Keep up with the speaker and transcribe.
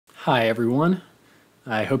Hi everyone.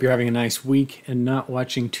 I hope you're having a nice week and not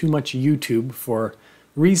watching too much YouTube for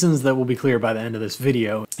reasons that will be clear by the end of this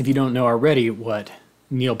video. If you don't know already what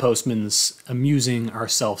Neil Postman's Amusing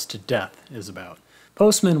Ourselves to Death is about.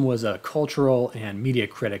 Postman was a cultural and media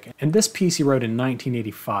critic, and this piece he wrote in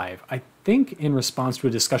 1985, I think in response to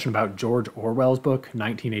a discussion about George Orwell's book,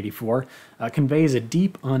 1984, conveys a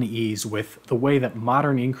deep unease with the way that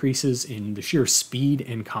modern increases in the sheer speed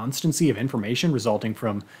and constancy of information resulting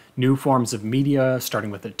from new forms of media,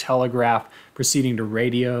 starting with the telegraph, proceeding to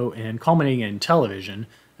radio, and culminating in television.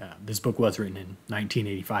 This book was written in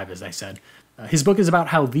 1985, as I said. His book is about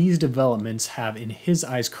how these developments have, in his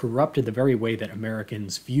eyes, corrupted the very way that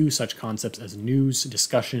Americans view such concepts as news,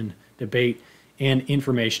 discussion, debate, and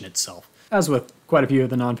information itself. As with quite a few of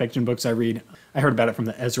the nonfiction books I read, I heard about it from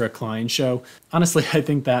the Ezra Klein show. Honestly, I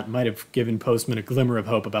think that might have given Postman a glimmer of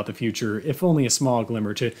hope about the future, if only a small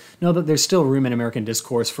glimmer, to know that there's still room in American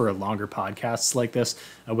discourse for longer podcasts like this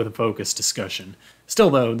with a focused discussion. Still,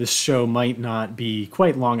 though, this show might not be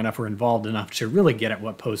quite long enough or involved enough to really get at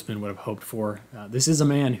what Postman would have hoped for. This is a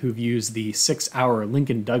man who views the 6-hour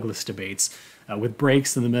Lincoln-Douglas debates, with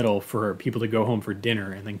breaks in the middle for people to go home for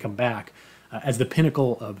dinner and then come back, as the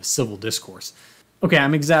pinnacle of civil discourse. Okay,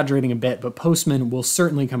 I'm exaggerating a bit, but Postman will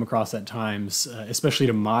certainly come across at times, especially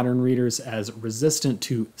to modern readers, as resistant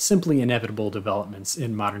to simply inevitable developments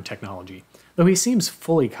in modern technology. Though he seems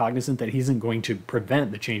fully cognizant that he isn't going to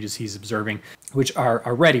prevent the changes he's observing, which are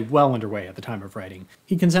already well underway at the time of writing.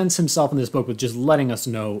 He contents himself in this book with just letting us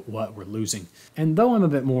know what we're losing. And though I'm a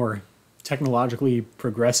bit more technologically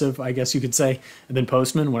progressive, I guess you could say, than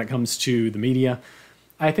Postman when it comes to the media,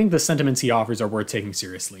 I think the sentiments he offers are worth taking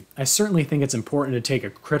seriously. I certainly think it's important to take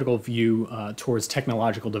a critical view towards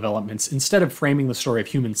technological developments instead of framing the story of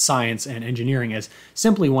human science and engineering as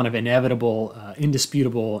simply one of inevitable,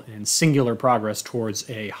 indisputable, and singular progress towards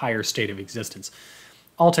a higher state of existence.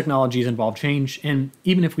 All technologies involve change, and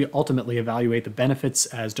even if we ultimately evaluate the benefits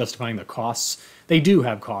as justifying the costs, they do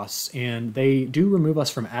have costs, and they do remove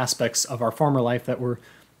us from aspects of our former life that were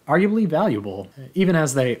arguably valuable, even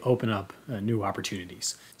as they open up new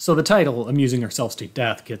opportunities. So the title, Amusing Ourselves to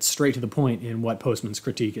Death, gets straight to the point in what Postman's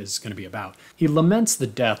critique is going to be about. He laments the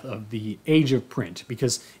death of the age of print,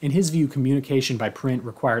 because in his view, communication by print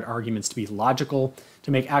required arguments to be logical,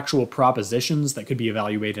 to make actual propositions that could be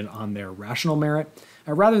evaluated on their rational merit,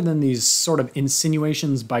 rather than these sort of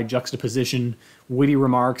insinuations by juxtaposition, witty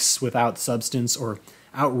remarks without substance, or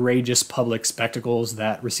outrageous public spectacles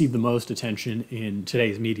that receive the most attention in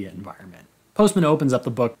today's media environment. Postman opens up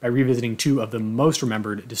the book by revisiting two of the most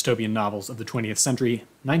remembered dystopian novels of the 20th century,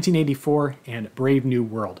 1984 and Brave New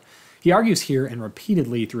World. He argues here and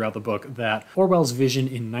repeatedly throughout the book that Orwell's vision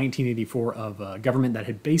in 1984 of a government that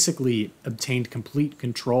had basically obtained complete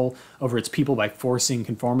control over its people by forcing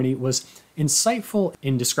conformity was insightful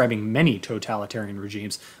in describing many totalitarian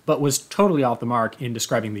regimes, but was totally off the mark in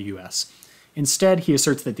describing the US. Instead, he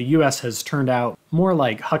asserts that the US has turned out more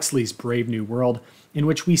like Huxley's Brave New World, in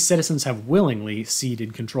which we citizens have willingly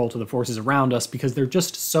ceded control to the forces around us because they're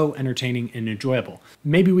just so entertaining and enjoyable.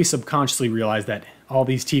 Maybe we subconsciously realize that all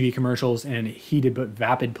these TV commercials and heated but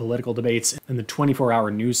vapid political debates and the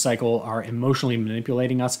 24-hour news cycle are emotionally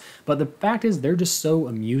manipulating us, but the fact is they're just so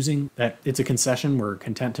amusing that it's a concession we're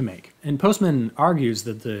content to make. And Postman argues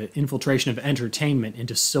that the infiltration of entertainment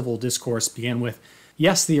into civil discourse began with,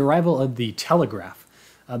 yes, the arrival of the telegraph.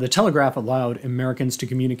 The telegraph allowed Americans to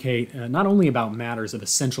communicate not only about matters of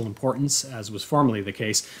essential importance, as was formerly the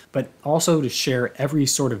case, but also to share every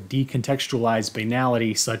sort of decontextualized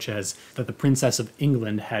banality, such as that the Princess of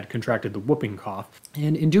England had contracted the whooping cough.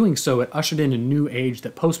 And in doing so, it ushered in a new age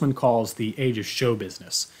that Postman calls the age of show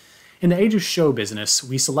business. In the age of show business,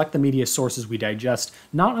 we select the media sources we digest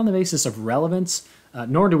not on the basis of relevance,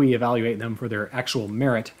 nor do we evaluate them for their actual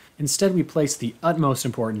merit. Instead, we place the utmost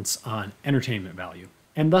importance on entertainment value.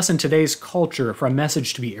 And thus, in today's culture, for a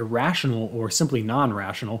message to be irrational or simply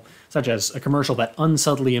non-rational, such as a commercial that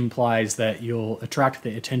unsubtly implies that you'll attract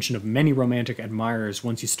the attention of many romantic admirers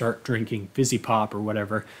once you start drinking fizzy pop or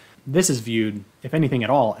whatever, this is viewed, if anything at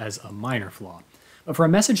all, as a minor flaw. But for a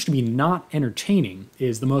message to be not entertaining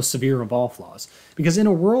is the most severe of all flaws, because in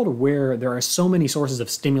a world where there are so many sources of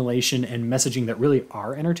stimulation and messaging that really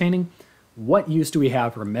are entertaining, what use do we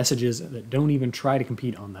have for messages that don't even try to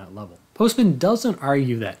compete on that level? Postman doesn't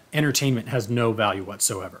argue that entertainment has no value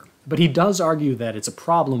whatsoever, but he does argue that it's a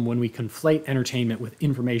problem when we conflate entertainment with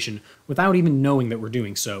information without even knowing that we're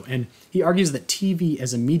doing so, and he argues that TV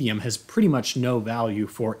as a medium has pretty much no value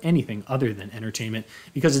for anything other than entertainment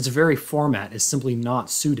because its very format is simply not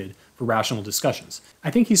suited for rational discussions. I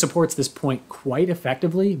think he supports this point quite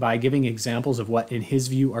effectively by giving examples of what, in his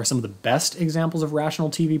view, are some of the best examples of rational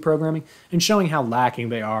TV programming and showing how lacking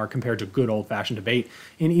they are compared to good old-fashioned debate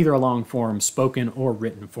in either a long-form spoken or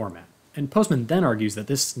written format. And Postman then argues that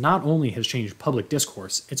this not only has changed public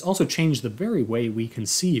discourse, it's also changed the very way we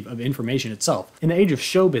conceive of information itself. In the age of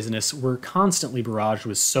show business, we're constantly barraged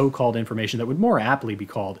with so-called information that would more aptly be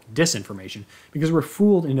called disinformation, because we're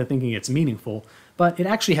fooled into thinking it's meaningful, but it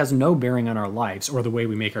actually has no bearing on our lives or the way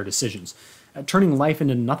we make our decisions, turning life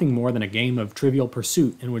into nothing more than a game of Trivial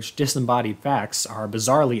Pursuit in which disembodied facts are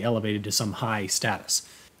bizarrely elevated to some high status.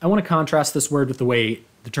 I want to contrast this word with the way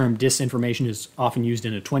the term disinformation is often used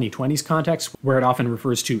in a 2020s context, where it often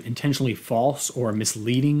refers to intentionally false or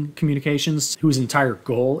misleading communications whose entire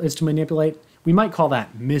goal is to manipulate. We might call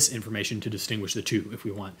that misinformation to distinguish the two if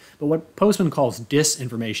we want. But what Postman calls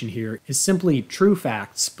disinformation here is simply true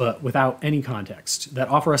facts, but without any context, that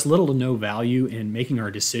offer us little to no value in making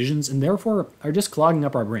our decisions and therefore are just clogging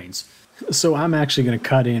up our brains. So I'm actually going to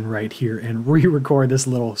cut in right here and re-record this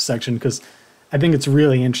little section because I think it's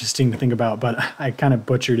really interesting to think about, but I kind of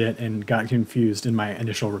butchered it and got confused in my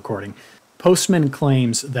initial recording. Postman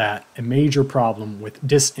claims that a major problem with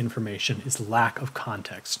disinformation is lack of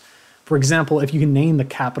context. For example, if you can name the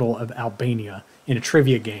capital of Albania in a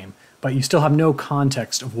trivia game, but you still have no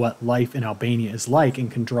context of what life in Albania is like and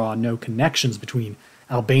can draw no connections between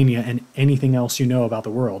Albania and anything else you know about the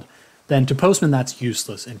world, then to Postman that's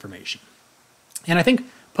useless information. And I think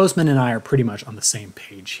Postman and I are pretty much on the same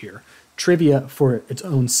page here. Trivia for its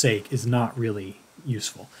own sake is not really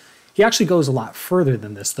useful. He actually goes a lot further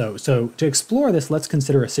than this, though. So to explore this, let's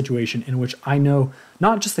consider a situation in which I know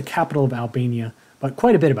not just the capital of Albania, but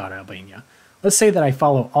quite a bit about Albania. Let's say that I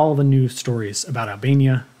follow all the news stories about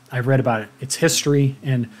Albania. I've read about its history,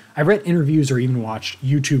 and I've read interviews or even watched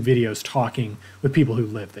YouTube videos talking with people who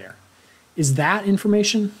live there. Is that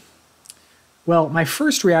information? Well, my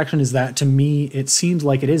first reaction is that, to me, it seems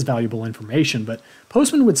like it is valuable information, but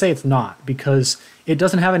Postman would say it's not, because it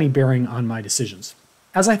doesn't have any bearing on my decisions.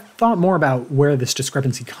 As I thought more about where this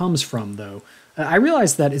discrepancy comes from, though, I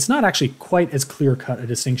realized that it's not actually quite as clear-cut a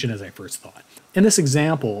distinction as I first thought. In this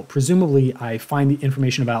example, presumably I find the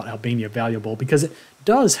information about Albania valuable because it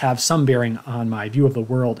does have some bearing on my view of the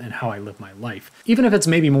world and how I live my life, even if it's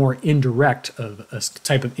maybe more indirect of a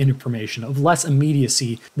type of information, of less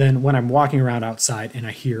immediacy than when I'm walking around outside and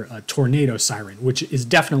I hear a tornado siren, which is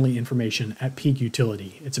definitely information at peak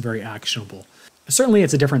utility. It's very actionable. Certainly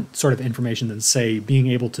it's a different sort of information than, say, being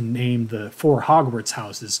able to name the 4 Hogwarts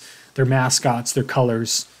houses, their mascots, their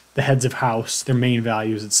colors, the heads of house, their main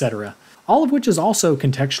values, etc. All of which is also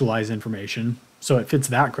contextualized information, so it fits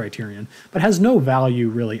that criterion, but has no value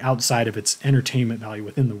really outside of its entertainment value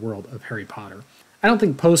within the world of Harry Potter. I don't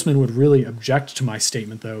think Postman would really object to my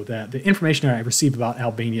statement, though, that the information I receive about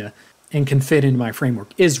Albania and can fit into my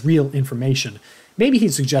framework is real information. Maybe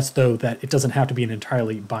he'd suggest, though, that it doesn't have to be an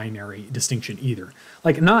entirely binary distinction either.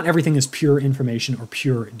 Like, not everything is pure information or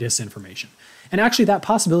pure disinformation. And actually, that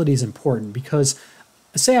possibility is important because,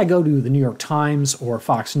 say I go to the New York Times or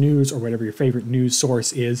Fox News or whatever your favorite news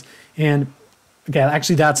source is, and, okay,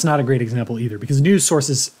 actually that's not a great example either because news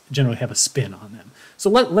sources generally have a spin on them. So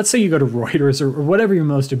let's say you go to Reuters or whatever your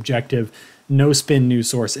most objective, no-spin news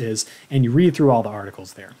source is, and you read through all the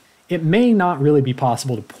articles there. It may not really be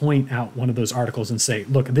possible to point out one of those articles and say,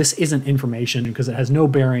 look, this isn't information because it has no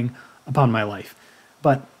bearing upon my life.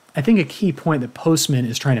 But I think a key point that Postman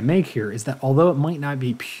is trying to make here is that although it might not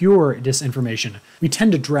be pure disinformation, we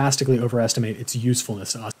tend to drastically overestimate its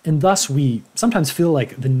usefulness to us. And thus we sometimes feel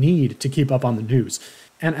like the need to keep up on the news.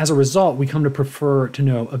 And as a result, we come to prefer to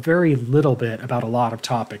know a very little bit about a lot of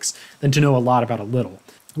topics than to know a lot about a little,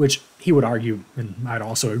 which he would argue, and I'd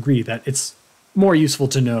also agree, that it's more useful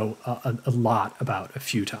to know a lot about a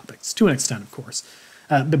few topics, to an extent, of course.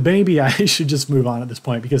 But maybe I should just move on at this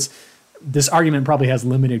point because this argument probably has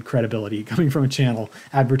limited credibility coming from a channel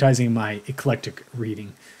advertising my eclectic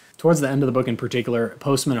reading. Towards the end of the book in particular,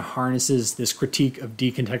 Postman harnesses this critique of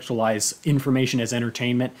decontextualized information as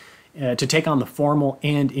entertainment to take on the formal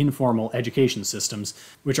and informal education systems,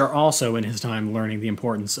 which are also in his time learning the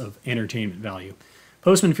importance of entertainment value.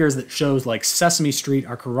 Postman fears that shows like Sesame Street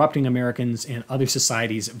are corrupting Americans and other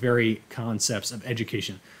societies' very concepts of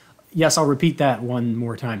education. Yes, I'll repeat that one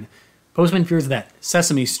more time. Postman fears that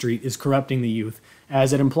Sesame Street is corrupting the youth,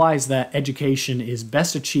 as it implies that education is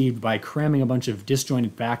best achieved by cramming a bunch of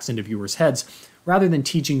disjointed facts into viewers' heads, rather than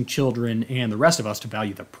teaching children and the rest of us to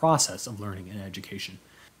value the process of learning and education.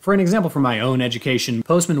 For an example from my own education,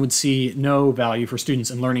 Postman would see no value for students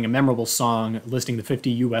in learning a memorable song listing the 50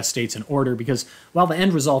 US states in order, because while the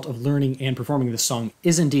end result of learning and performing this song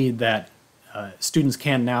is indeed that students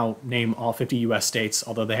can now name all 50 US states,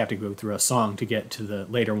 although they have to go through a song to get to the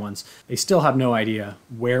later ones, they still have no idea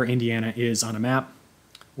where Indiana is on a map,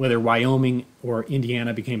 whether Wyoming or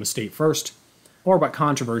Indiana became a state first, or what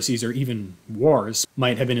controversies or even wars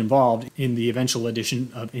might have been involved in the eventual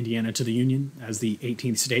addition of Indiana to the Union as the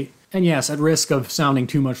 18th state. And yes, at risk of sounding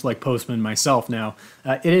too much like Postman myself now,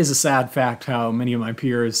 it is a sad fact how many of my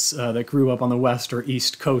peers that grew up on the west or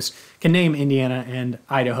east coast can name Indiana and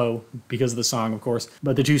Idaho because of the song, of course,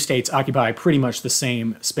 but the two states occupy pretty much the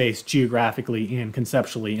same space geographically and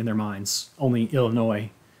conceptually in their minds. Only Illinois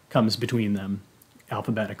comes between them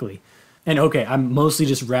alphabetically. And okay, I'm mostly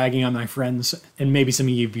just ragging on my friends and maybe some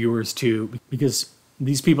of you viewers too, because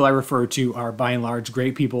these people I refer to are by and large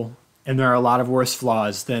great people, and there are a lot of worse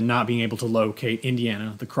flaws than not being able to locate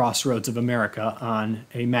Indiana, the crossroads of America, on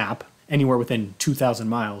a map anywhere within 2,000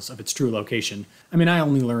 miles of its true location. I mean, I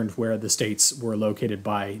only learned where the states were located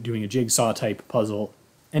by doing a jigsaw type puzzle,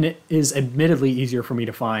 and it is admittedly easier for me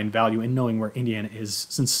to find value in knowing where Indiana is,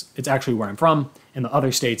 since it's actually where I'm from, and the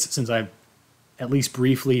other states, since I've at least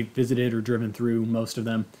briefly visited or driven through most of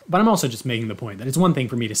them. But I'm also just making the point that it's one thing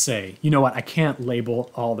for me to say, you know what, I can't label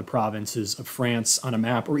all the provinces of France on a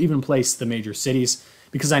map or even place the major cities,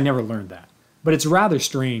 because I never learned that. But it's rather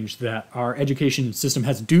strange that our education system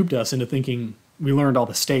has duped us into thinking we learned all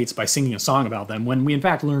the states by singing a song about them, when we in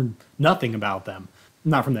fact learned nothing about them,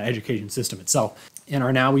 not from the education system itself, and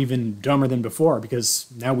are now even dumber than before because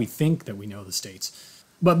now we think that we know the states.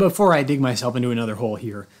 But before I dig myself into another hole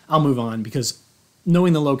here, I'll move on, because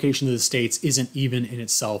knowing the location of the states isn't even in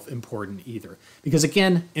itself important either. Because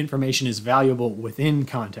again, information is valuable within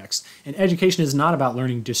context, and education is not about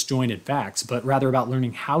learning disjointed facts, but rather about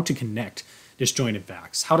learning how to connect disjointed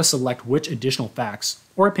facts, how to select which additional facts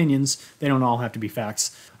or opinions, they don't all have to be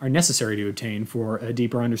facts, are necessary to obtain for a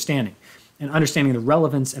deeper understanding, and understanding the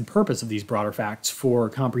relevance and purpose of these broader facts for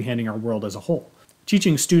comprehending our world as a whole.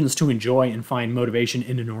 Teaching students to enjoy and find motivation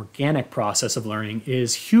in an organic process of learning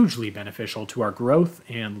is hugely beneficial to our growth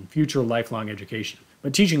and future lifelong education.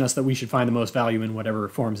 But teaching us that we should find the most value in whatever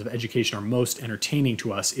forms of education are most entertaining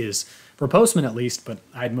to us is, for Postman at least, but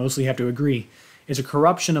I'd mostly have to agree, is a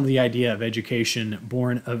corruption of the idea of education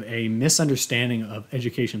born of a misunderstanding of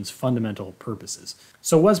education's fundamental purposes.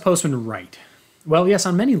 So was Postman right? Well, yes,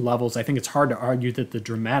 on many levels, I think it's hard to argue that the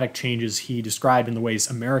dramatic changes he described in the ways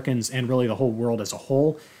Americans and really the whole world as a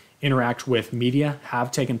whole interact with media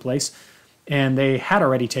have taken place. And they had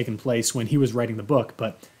already taken place when he was writing the book,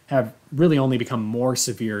 but have really only become more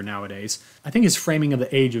severe nowadays. I think his framing of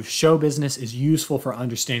the age of show business is useful for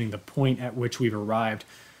understanding the point at which we've arrived,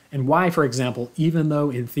 and why, for example, even though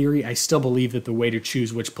in theory I still believe that the way to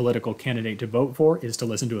choose which political candidate to vote for is to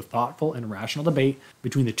listen to a thoughtful and rational debate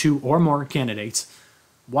between the two or more candidates,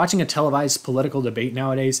 watching a televised political debate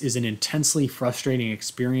nowadays is an intensely frustrating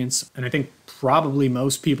experience, and I think probably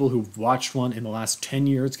most people who've watched one in the last 10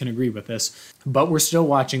 years can agree with this, but we're still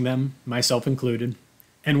watching them, myself included.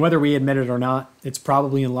 And whether we admit it or not, it's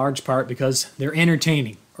probably in large part because they're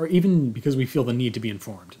entertaining, or even because we feel the need to be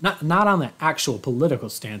informed. Not on the actual political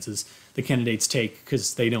stances the candidates take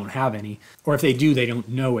because they don't have any, or if they do, they don't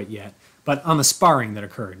know it yet, but on the sparring that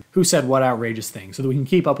occurred. Who said what outrageous thing, so that we can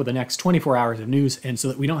keep up with the next 24 hours of news, and so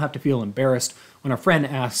that we don't have to feel embarrassed when our friend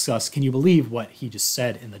asks us, can you believe what he just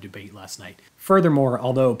said in the debate last night? Furthermore,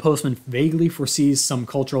 although Postman vaguely foresees some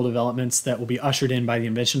cultural developments that will be ushered in by the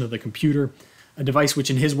invention of the computer, a device which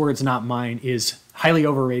in his words, not mine, is highly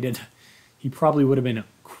overrated, he probably would have been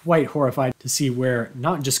quite horrified to see where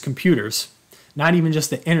not just computers, not even just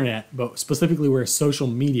the internet, but specifically where social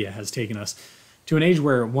media has taken us, to an age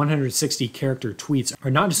where 160-character tweets are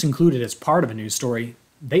not just included as part of a news story,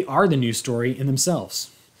 they are the news story in themselves.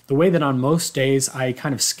 The way that on most days I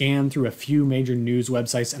kind of scan through a few major news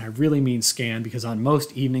websites, and I really mean scan because on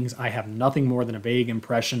most evenings I have nothing more than a vague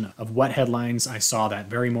impression of what headlines I saw that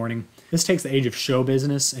very morning. This takes the age of show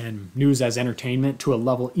business and news as entertainment to a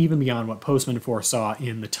level even beyond what Postman foresaw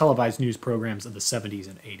in the televised news programs of the 70s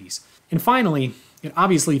and 80s. And finally, it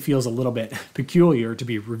obviously feels a little bit peculiar to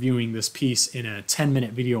be reviewing this piece in a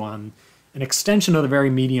 10-minute video on an extension of the very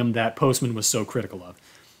medium that Postman was so critical of.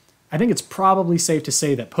 I think it's probably safe to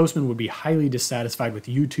say that Postman would be highly dissatisfied with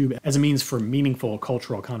YouTube as a means for meaningful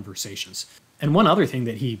cultural conversations. And one other thing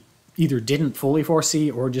that he either didn't fully foresee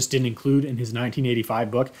or just didn't include in his 1985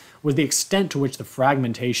 book was the extent to which the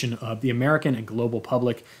fragmentation of the American and global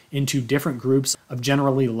public into different groups of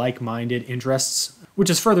generally like-minded interests which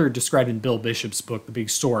is further described in Bill Bishop's book, The Big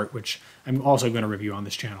Sort, which I'm also going to review on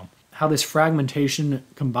this channel. How this fragmentation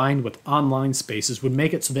combined with online spaces would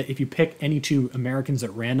make it so that if you pick any two Americans at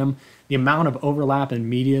random, the amount of overlap in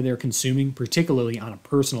media they're consuming, particularly on a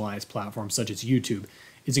personalized platform such as YouTube,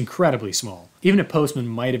 is incredibly small. Even if Postman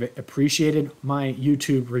might have appreciated my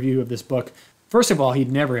YouTube review of this book, first of all,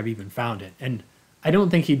 he'd never have even found it, and I don't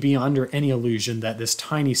think he'd be under any illusion that this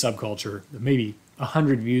tiny subculture, that maybe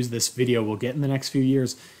 100 views this video will get in the next few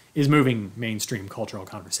years, is moving mainstream cultural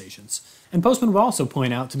conversations. And Postman will also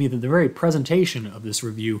point out to me that the very presentation of this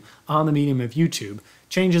review on the medium of YouTube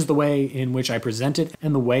changes the way in which I present it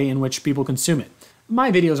and the way in which people consume it.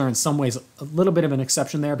 My videos are in some ways a little bit of an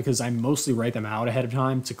exception there because I mostly write them out ahead of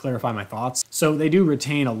time to clarify my thoughts. So they do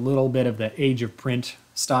retain a little bit of the age of print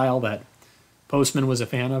style that Postman was a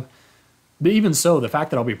fan of. But even so, the fact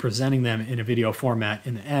that I'll be presenting them in a video format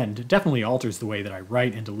in the end definitely alters the way that I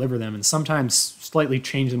write and deliver them, and sometimes slightly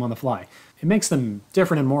change them on the fly. It makes them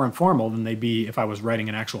different and more informal than they'd be if I was writing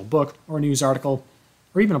an actual book or a news article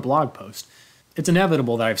or even a blog post. It's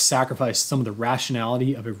inevitable that I've sacrificed some of the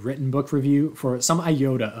rationality of a written book review for some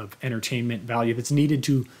iota of entertainment value that's needed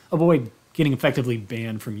to avoid getting effectively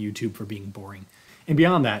banned from YouTube for being boring. And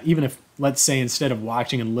beyond that, even if, let's say, instead of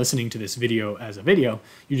watching and listening to this video as a video,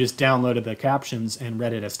 you just downloaded the captions and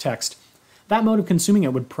read it as text, that mode of consuming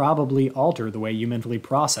it would probably alter the way you mentally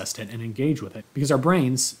processed it and engage with it, because our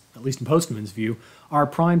brains, at least in Postman's view, are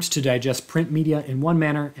primed to digest print media in one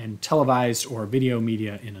manner and televised or video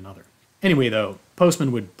media in another. Anyway, though,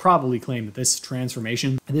 Postman would probably claim that this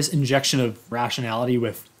transformation, this injection of rationality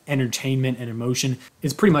with entertainment and emotion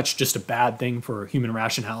is pretty much just a bad thing for human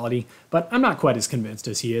rationality, but I'm not quite as convinced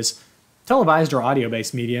as he is. Televised or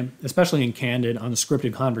audio-based media, especially in candid,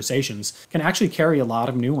 unscripted conversations, can actually carry a lot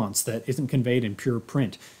of nuance that isn't conveyed in pure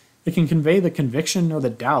print. It can convey the conviction or the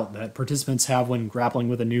doubt that participants have when grappling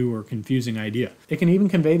with a new or confusing idea. It can even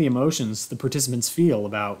convey the emotions the participants feel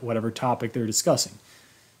about whatever topic they're discussing.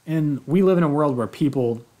 And we live in a world where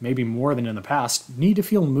people, maybe more than in the past, need to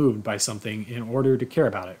feel moved by something in order to care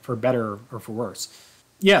about it, for better or for worse.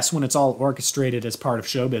 Yes, when it's all orchestrated as part of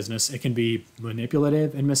show business, it can be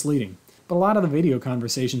manipulative and misleading. But a lot of the video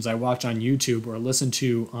conversations I watch on YouTube or listen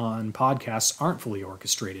to on podcasts aren't fully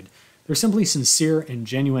orchestrated. They're simply sincere and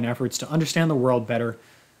genuine efforts to understand the world better,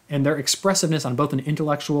 and their expressiveness on both an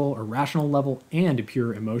intellectual or rational level and a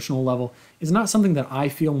pure emotional level is not something that I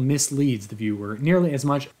feel misleads the viewer nearly as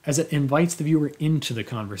much as it invites the viewer into the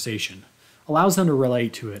conversation, allows them to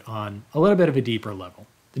relate to it on a little bit of a deeper level.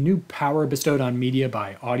 The new power bestowed on media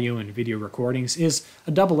by audio and video recordings is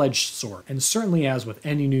a double-edged sword, and certainly as with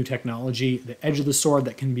any new technology, the edge of the sword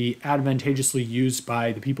that can be advantageously used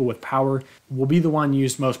by the people with power will be the one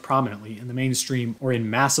used most prominently in the mainstream or in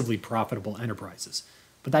massively profitable enterprises.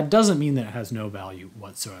 But that doesn't mean that it has no value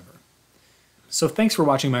whatsoever. So thanks for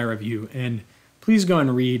watching my review, and please go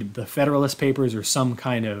and read the Federalist Papers or some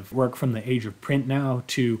kind of work from the age of print now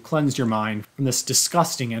to cleanse your mind from this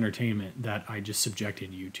disgusting entertainment that I just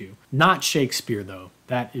subjected you to. Not Shakespeare, though.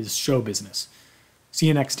 That is show business. See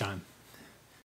you next time.